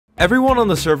Everyone on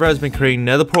the server has been creating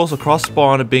nether pearls across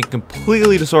spawn and being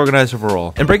completely disorganized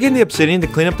overall. And breaking the obsidian to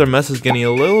clean up their mess is getting a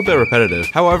little bit repetitive.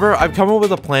 However, I've come up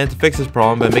with a plan to fix this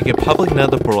problem by making a public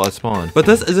nether portal at spawn. But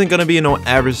this isn't going to be no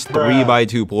average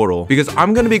 3x2 portal, because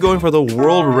I'm going to be going for the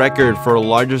world record for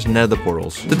largest nether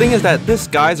portals. The thing is that this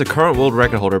guy's a current world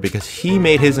record holder because he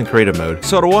made his in creative mode.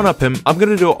 So to one up him, I'm going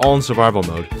to do it all in survival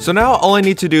mode. So now all I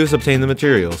need to do is obtain the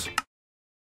materials.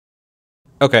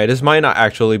 Okay, this might not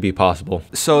actually be possible.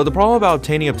 So the problem about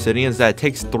obtaining obsidian is that it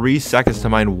takes 3 seconds to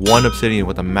mine 1 obsidian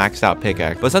with a maxed out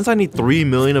pickaxe. But since I need 3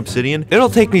 million obsidian, it'll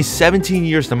take me 17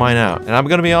 years to mine out. And I'm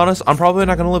gonna be honest, I'm probably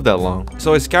not gonna live that long.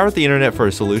 So I scoured the internet for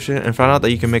a solution and found out that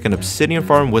you can make an obsidian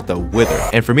farm with a wither.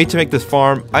 And for me to make this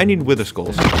farm, I need wither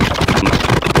skulls.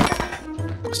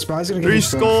 3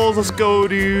 skulls, let's go,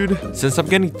 dude. Since I'm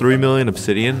getting 3 million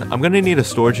obsidian, I'm gonna need a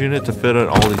storage unit to fit in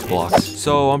all these blocks.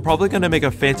 So I'm probably gonna make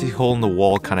a fancy hole in the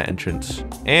wall kind of entrance.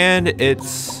 And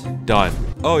it's done.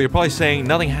 Oh, you're probably saying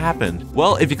nothing happened.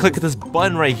 Well, if you click this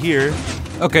button right here.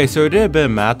 Okay, so I did a bit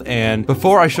of math, and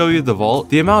before I show you the vault,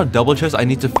 the amount of double chests I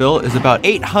need to fill is about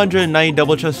 890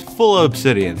 double chests full of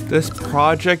obsidian. This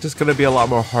project is gonna be a lot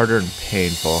more harder and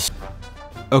painful.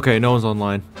 Okay, no one's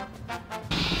online.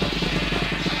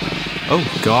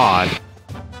 Oh god.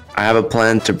 I have a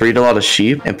plan to breed a lot of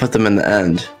sheep and put them in the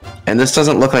end. And this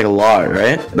doesn't look like a lot,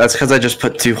 right? That's because I just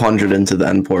put 200 into the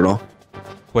end portal.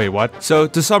 Wait, what? So,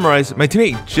 to summarize, my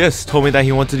teammate just told me that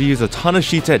he wanted to use a ton of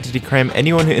sheep to decram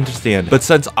anyone who enters the end. But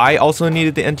since I also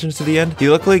needed the entrance to the end, he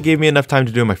luckily gave me enough time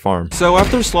to do my farm. So,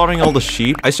 after slaughtering all the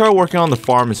sheep, I started working on the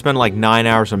farm and spent like 9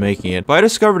 hours on making it. But I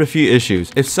discovered a few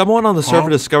issues. If someone on the server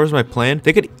discovers my plan,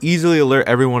 they could easily alert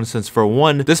everyone since for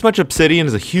one, this much obsidian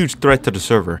is a huge threat to the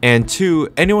server. And two,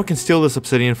 anyone can steal this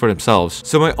obsidian for themselves.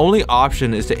 So, my only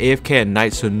option is to AFK at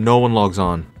night so no one logs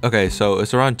on. Okay, so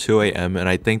it's around 2 AM and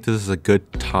I think this is a good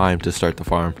time to start the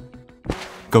farm.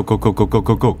 Go, go, go, go, go,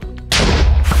 go, go.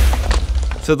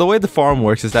 So the way the farm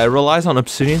works is that it relies on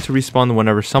obsidian to respawn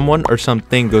whenever someone or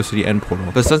something goes to the end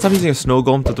portal. But since I'm using a snow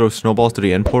golem to throw snowballs to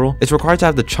the end portal, it's required to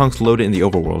have the chunks loaded in the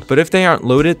overworld. But if they aren't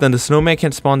loaded, then the snowman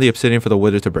can't spawn the obsidian for the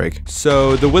wither to break.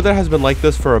 So the wither has been like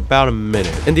this for about a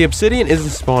minute. And the obsidian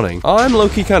isn't spawning. I'm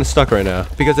low-key kind of stuck right now.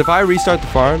 Because if I restart the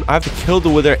farm, I have to kill the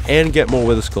wither and get more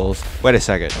wither skulls. Wait a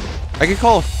second. I could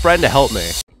call a friend to help me.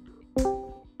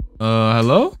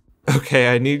 Hello?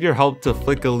 Okay, I need your help to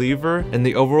flick a lever in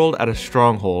the overworld at a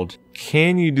stronghold.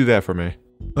 Can you do that for me?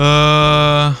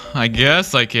 I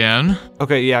guess I can.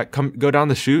 Okay, yeah, go down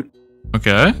the chute.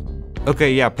 Okay.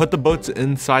 Okay, yeah, put the boats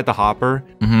inside the hopper,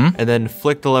 and then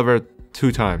flick the lever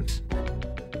 2 times.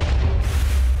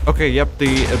 Okay, yep,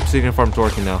 the obsidian farm's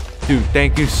working now. Dude,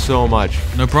 thank you so much.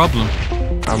 No problem.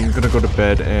 I'm gonna go to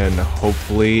bed and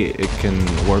hopefully it can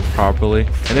work properly.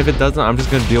 And if it doesn't, I'm just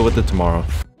gonna deal with it tomorrow.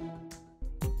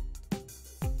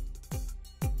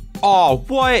 Oh,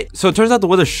 what? So it turns out the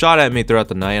wither shot at me throughout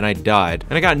the night and I died.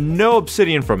 And I got no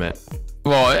obsidian from it.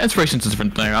 Well, inspiration's a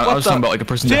different thing. I was talking about like a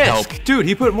person to help. Dude,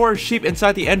 he put more sheep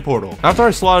inside the end portal. After I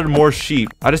slaughtered more sheep,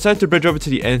 I decided to bridge over to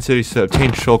the end cities to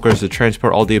obtain shulkers to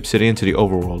transport all the obsidian to the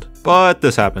overworld. But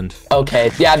this happened.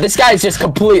 Okay, yeah, this guy's just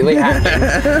completely happy.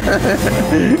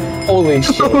 Holy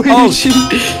shit. Oh, shit.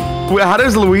 Wait, how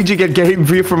does Luigi get game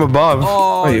view from above?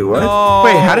 Oh, wait, what? No.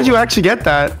 Wait, how did you actually get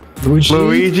that?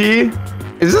 Luigi?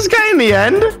 Is this guy in the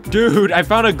end? Dude, I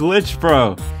found a glitch,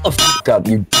 bro. Oh, f up,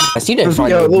 you. You didn't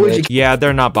find Luigi. Yeah,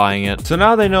 they're not buying it. So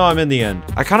now they know I'm in the end.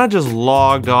 I kind of just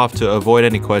logged off to avoid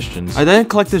any questions. I then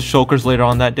collected shulkers later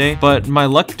on that day, but my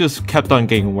luck just kept on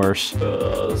getting worse. He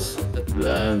has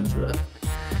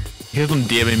them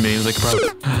DMing me. He's like, bro,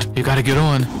 you gotta get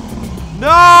on.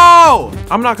 No!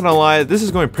 I'm not gonna lie, this is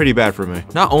going pretty bad for me.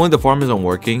 Not only the farm isn't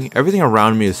working, everything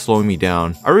around me is slowing me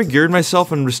down. I re-geared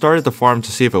myself and restarted the farm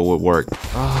to see if it would work.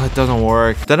 Oh, it doesn't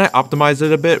work. Then I optimized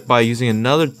it a bit by using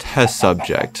another test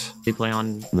subject. You play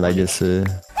on Legacy.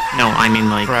 No, I mean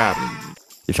like crap.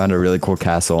 You found a really cool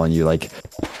castle and you like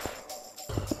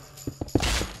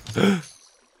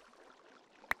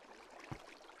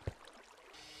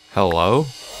Hello?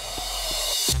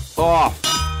 Oh,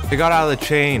 it got out of the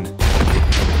chain.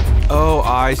 Oh,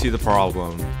 I see the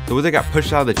problem. The wither got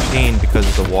pushed out of the chain because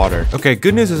of the water. Okay,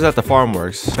 good news is that the farm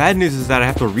works. Bad news is that I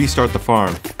have to restart the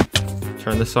farm.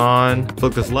 Turn this on,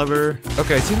 flick this lever.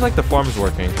 Okay, it seems like the farm is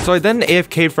working. So I then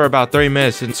AFK'd for about 30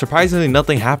 minutes and surprisingly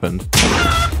nothing happened.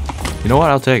 You know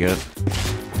what? I'll take it.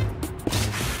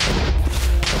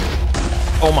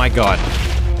 Oh my god.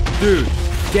 Dude,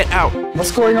 get out.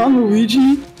 What's going on,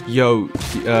 Luigi? Yo,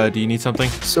 do you need something?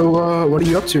 So, what are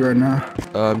you up to right now?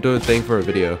 I'm doing a thing for a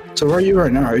video. So where are you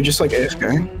right now? Are you just like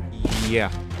AFK?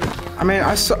 Yeah. I mean,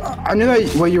 I knew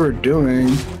that what you were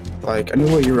doing. Like, I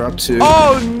knew what you were up to.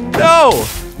 Oh no!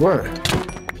 What?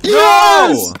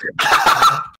 No!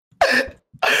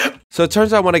 So it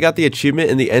turns out when I got the achievement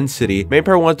in the end city,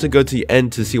 Mainpair wanted to go to the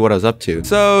end to see what I was up to.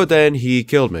 So then he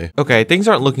killed me. Okay, things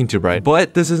aren't looking too bright,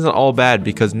 but this isn't all bad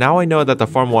because now I know that the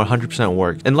farm 100%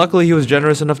 worked. And luckily he was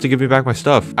generous enough to give me back my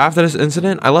stuff. After this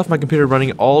incident, I left my computer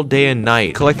running all day and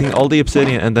night, collecting all the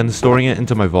obsidian and then storing it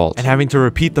into my vault, and having to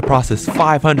repeat the process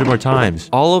 500 more times.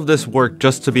 All of this work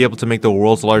just to be able to make the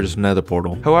world's largest nether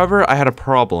portal. However, I had a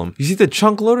problem. You see, the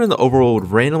chunk loader in the overworld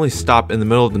would randomly stop in the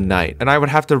middle of the night, and I would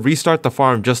have to restart the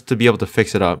farm just to be able to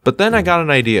fix it up. But then I got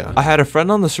an idea. I had a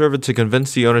friend on the server to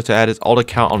convince the owner to add his alt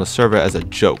account on the server as a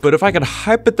joke. But if I could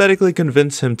hypothetically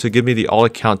convince him to give me the alt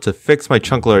account to fix my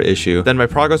chunk loader issue, then my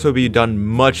progress would be done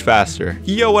much faster.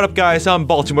 Yo, what up guys? I'm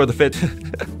Baltimore the Fit.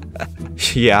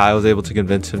 Yeah, I was able to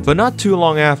convince him. But not too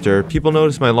long after, people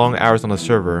noticed my long hours on the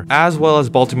server, as well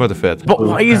as Baltimore the 5th. But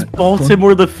why is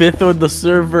Baltimore the 5th on the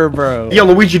server, bro? Yo,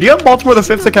 Luigi, do you have Baltimore the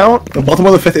 5th account? No,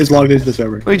 Baltimore the 5th is logged into the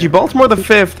server. Luigi, Baltimore the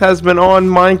 5th has been on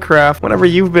Minecraft whenever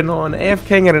you've been on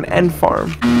AFKing at an end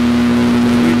farm.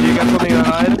 Luigi, you got something to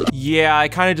hide? Yeah, I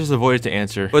kind of just avoided to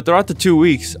answer. But throughout the 2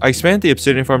 weeks, I expanded the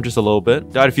obsidian farm just a little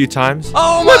bit, died a few times.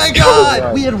 Oh my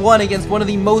god! We had won against one of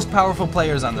the most powerful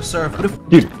players on the server.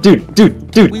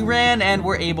 Dude. We ran and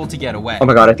were able to get away. Oh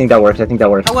my god, I think that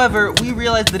worked. However, we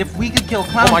realized that if we could kill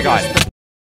Clown Oh my god.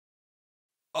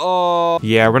 Oh,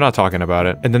 yeah, we're not talking about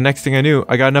it. And the next thing I knew,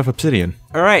 I got enough obsidian.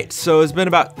 All right, so it's been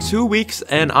about 2 weeks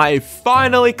and I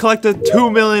finally collected 2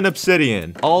 million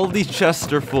obsidian. All of these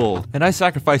chests are full and I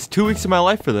sacrificed 2 weeks of my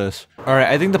life for this. All right,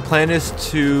 I think the plan is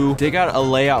to dig out a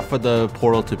layout for the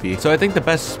portal to be. So I think the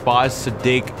best spot is to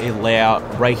dig a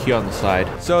layout right here on the side.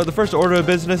 So the first order of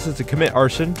business is to commit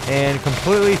arson and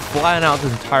completely flatten out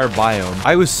this entire biome.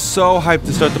 I was so hyped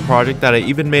to start the project that I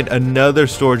even made another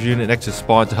storage unit next to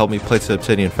spawn to help me place the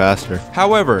obsidian faster.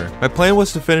 However, my plan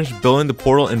was to finish building the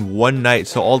portal in one night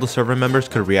so all the server members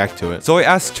could react to it. So I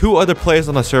asked 2 other players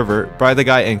on the server, Bry the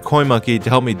Guy and CoinMonkey, to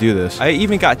help me do this. I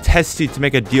even got Testy to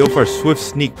make a deal for a swift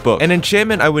sneak book, an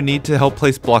enchantment I would need to help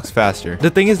place blocks faster. The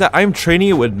thing is that I'm training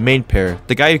it with Mainpair,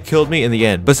 the guy who killed me in the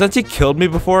end. But since he killed me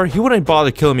before, he wouldn't bother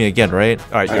killing me again, right?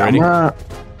 Alright, you ready?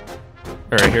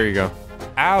 Alright, here you go.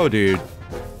 Ow, dude.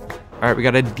 Alright, we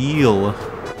got a deal.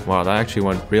 Wow, that actually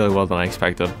went really well than I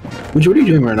expected. What are you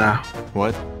doing right now?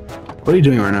 What? What are you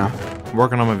doing right now? I'm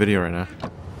working on my video right now.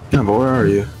 Yeah, but where are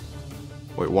you?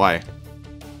 Wait, why?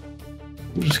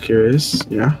 I'm just curious,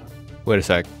 yeah? Wait a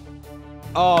sec.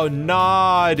 Oh,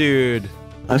 nah, dude.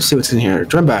 Let's see what's in here.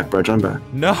 Join back, bro. Join back.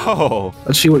 No.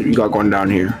 Let's see what you got going down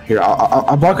here. Here,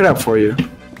 I'll block it up for you.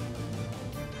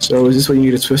 So, is this what you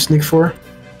need a Swift Sneak for?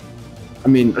 I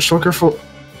mean, a shulker for...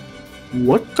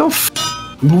 What the f...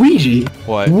 Luigi?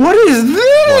 What? What is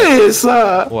this?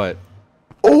 What?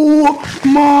 Oh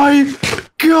my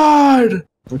god!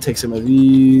 We'll take some of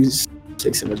these.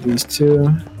 Take some of these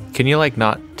too. Can you like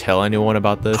not tell anyone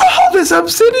about this? Oh, this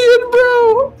obsidian,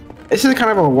 bro! This is kind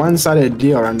of a one-sided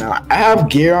deal right now. I have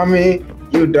gear on me.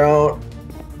 You don't.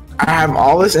 I have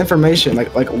all this information. Like,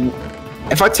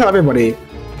 if I tell everybody,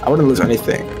 I wouldn't lose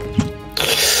anything.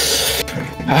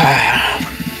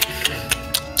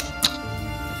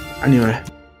 Anyway.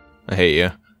 I hate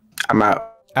you. I'm out.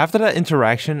 After that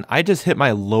interaction, I just hit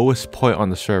my lowest point on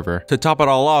the server. To top it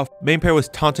all off, Mainpair was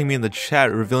taunting me in the chat,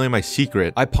 revealing my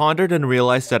secret. I pondered and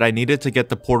realized that I needed to get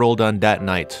the portal done that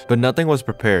night, but nothing was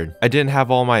prepared. I didn't have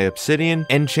all my obsidian,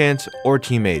 enchants, or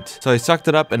teammates, so I sucked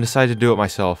it up and decided to do it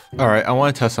myself. Alright, I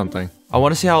want to test something. I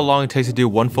want to see how long it takes to do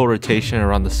one full rotation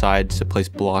around the sides to place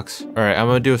blocks. Alright, I'm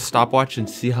going to do a stopwatch and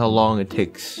see how long it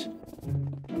takes.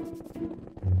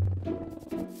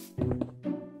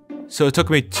 So it took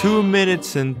me 2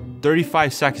 minutes and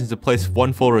 35 seconds to place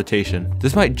one full rotation.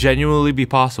 This might genuinely be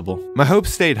possible. My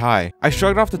hopes stayed high. I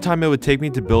shrugged off the time it would take me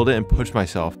to build it and push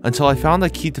myself until I found the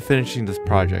key to finishing this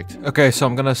project. Okay, so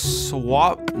I'm gonna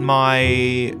swap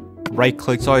my right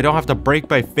click so I don't have to break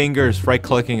my fingers right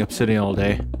clicking obsidian all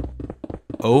day.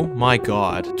 Oh my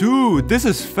god. Dude, this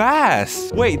is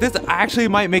fast. Wait, this actually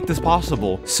might make this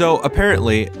possible. So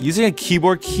apparently, using a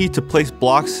keyboard key to place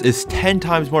blocks is 10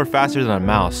 times more faster than a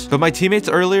mouse. But my teammates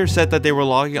earlier said that they were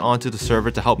logging onto the server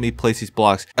to help me place these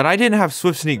blocks, and I didn't have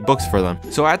Swift Sneak books for them.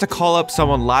 So I had to call up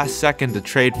someone last second to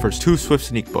trade for 2 Swift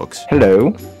Sneak books.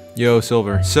 Hello. Yo,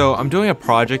 Silver. So I'm doing a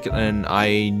project and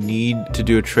I need to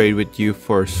do a trade with you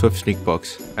for Swift Sneak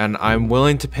books. And I'm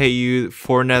willing to pay you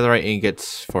 4 netherite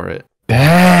ingots for it.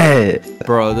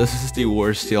 Bro, this is the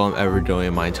worst deal I'm ever doing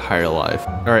in my entire life.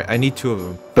 Alright, I need 2 of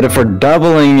them. But if we're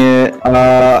doubling it,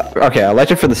 okay, I'll let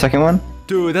you for the second one.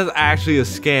 Dude, that's actually a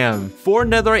scam. 4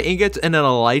 netherite ingots and an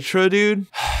elytra, dude.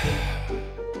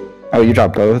 Oh, you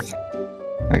dropped both?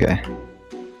 Okay.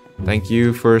 Thank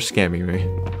you for scamming me.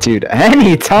 Dude,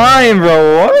 anytime,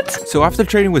 bro. What? So after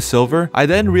trading with silver, I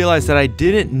then realized that I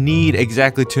didn't need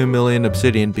exactly 2 million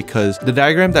obsidian because the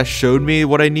diagram that showed me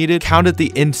what I needed counted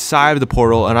the inside of the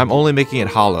portal and I'm only making it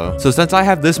hollow. So since I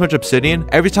have this much obsidian,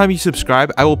 every time you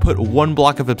subscribe, I will put 1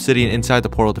 block of obsidian inside the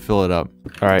portal to fill it up.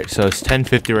 All right, so it's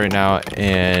 10:50 right now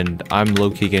and I'm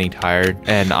low-key getting tired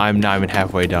and I'm not even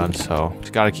halfway done, so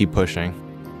just gotta keep pushing.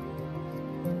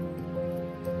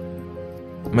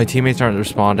 My teammates aren't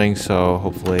responding, so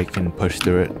hopefully I can push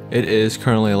through it. It is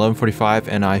currently 11:45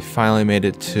 and I finally made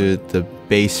it to the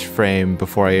base frame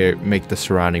before I make the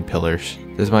surrounding pillars.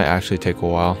 This might actually take a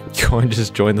while. Coin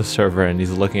just joined the server and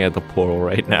he's looking at the portal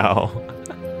right now.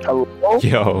 Hello?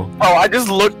 Yo. Oh, I just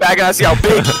looked back and I see how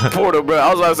big the portal, bro. I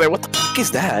was about to say, what the fuck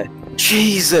is that?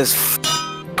 Jesus.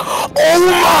 Oh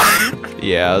my!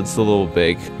 Yeah, it's a little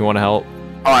big. You want to help?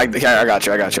 Oh, I got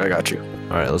you.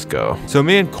 All right, let's go. So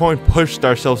me and Coin pushed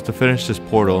ourselves to finish this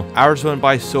portal. Hours went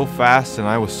by so fast and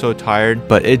I was so tired,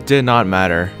 but it did not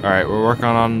matter. All right, we're working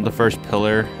on the first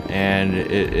pillar and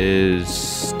it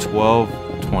is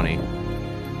 12:20.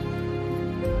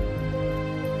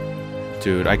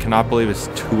 Dude, I cannot believe it's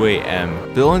 2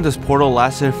 a.m. Building this portal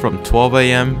lasted from 12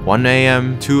 a.m., 1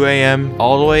 a.m., 2 a.m.,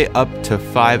 all the way up to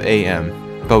 5 a.m.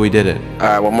 But we did it. All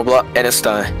right, one more block and it's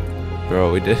done.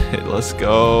 Bro, we did it. Let's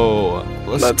go.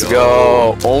 Let's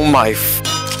go. Oh my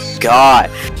God.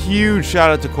 Huge shout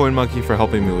out to CoinMonkey for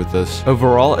helping me with this.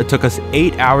 Overall, it took us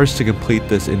 8 hours to complete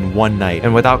this in one night.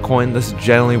 And without Coin, this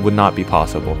generally would not be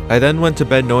possible. I then went to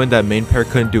bed knowing that main pair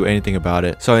couldn't do anything about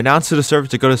it. So I announced to the server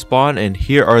to go to spawn and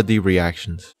here are the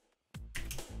reactions.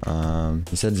 You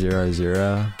said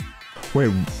 0-0.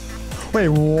 Wait,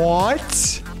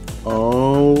 what?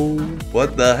 Oh.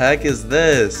 What the heck is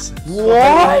this?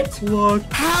 What? Look.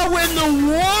 How in the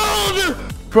world?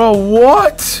 Bro,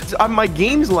 what? My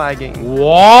game's lagging.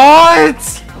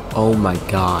 What? Oh my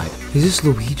god. Is this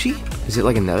Luigi? Is it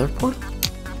like a nether portal?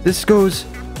 This goes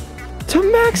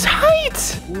to max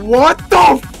height. What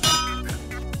the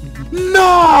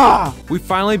Nah! We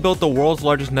finally built the world's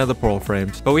largest nether portal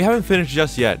frames, but we haven't finished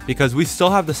just yet because we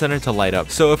still have the center to light up.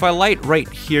 So if I light right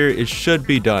here, it should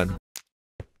be done.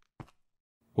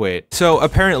 Wait, so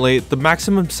apparently the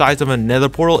maximum size of a nether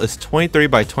portal is 23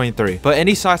 by 23, but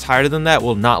any size higher than that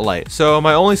will not light. So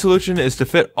my only solution is to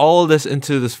fit all of this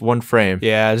into this one frame.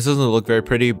 Yeah, this doesn't look very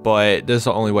pretty, but this is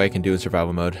the only way I can do in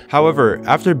survival mode. However,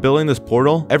 after building this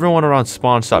portal, everyone around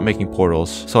spawn stopped making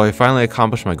portals, so I finally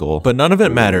accomplished my goal. But none of it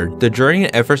mattered. The journey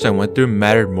and efforts I went through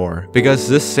mattered more, because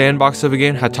this sandbox of a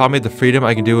game had taught me the freedom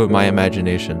I can do with my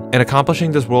imagination, and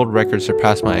accomplishing this world record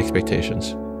surpassed my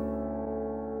expectations.